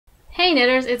Hey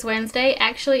knitters, it's Wednesday.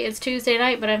 Actually, it's Tuesday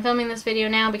night, but I'm filming this video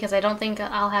now because I don't think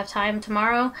I'll have time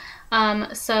tomorrow.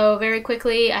 So very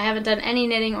quickly, I haven't done any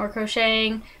knitting or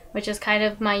crocheting, which is kind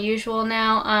of my usual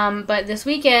now. But this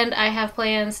weekend, I have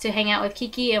plans to hang out with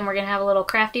Kiki, and we're going to have a little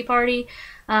crafty party.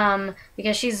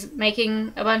 Because she's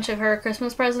making a bunch of her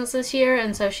Christmas presents this year,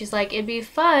 and so she's like, it'd be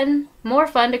fun, more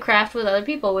fun to craft with other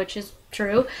people, which is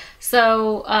true.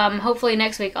 So hopefully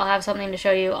next week I'll have something to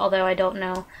show you, although I don't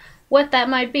know what that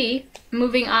might be.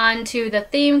 Moving on to the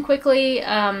theme quickly,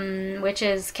 which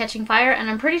is catching fire, and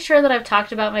I'm pretty sure that I've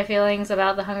talked about my feelings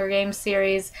about the Hunger Games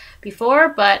series before,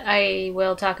 but I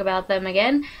will talk about them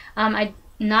again. I'm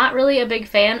not really a big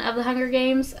fan of the Hunger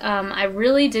Games. I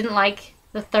really didn't like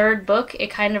the third book. It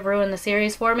kind of ruined the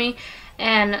series for me,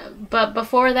 but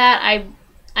before that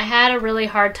I had a really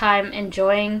hard time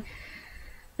enjoying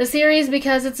the series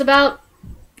because it's about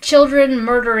children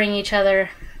murdering each other.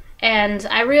 And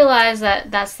I realize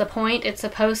that that's the point. It's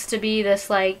supposed to be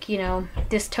this, like, you know,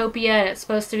 dystopia, and it's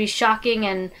supposed to be shocking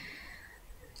and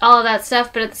all of that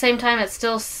stuff, but at the same time it's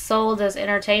still sold as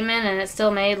entertainment, and it's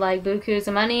still made, like, bukus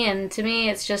of money, and to me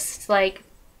it's just, like,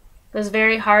 it was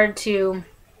very hard to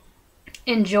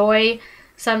enjoy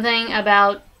something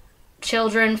about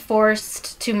children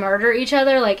forced to murder each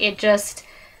other. Like, it just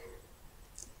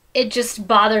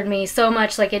bothered me so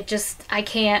much. Like,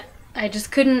 I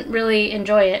just couldn't really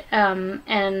enjoy it.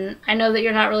 And I know that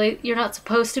you're not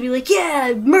supposed to be like,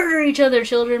 yeah, murder each other,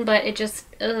 children, but it just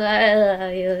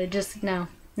no.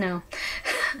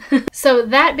 So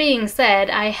that being said,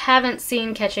 I haven't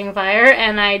seen Catching Fire,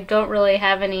 and I don't really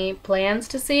have any plans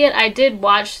to see it. I did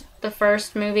watch the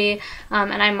first movie,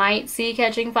 and I might see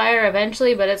Catching Fire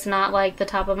eventually, but it's not like the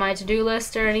top of my to-do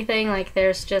list or anything. Like,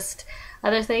 there's just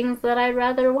other things that I'd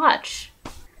rather watch.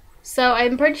 So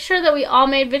I'm pretty sure that we all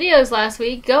made videos last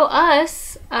week. Go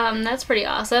us! That's pretty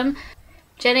awesome.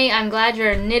 Jenny, I'm glad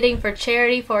you're knitting for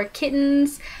charity for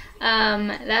kittens.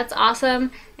 That's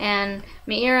awesome. And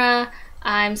Meira,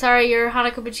 I'm sorry your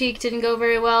Hanukkah boutique didn't go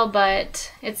very well,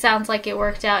 but it sounds like it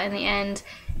worked out in the end.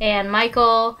 And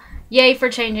Michael, yay for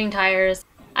changing tires.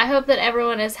 I hope that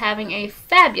everyone is having a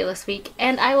fabulous week,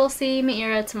 and I will see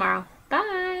Meira tomorrow.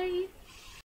 Bye!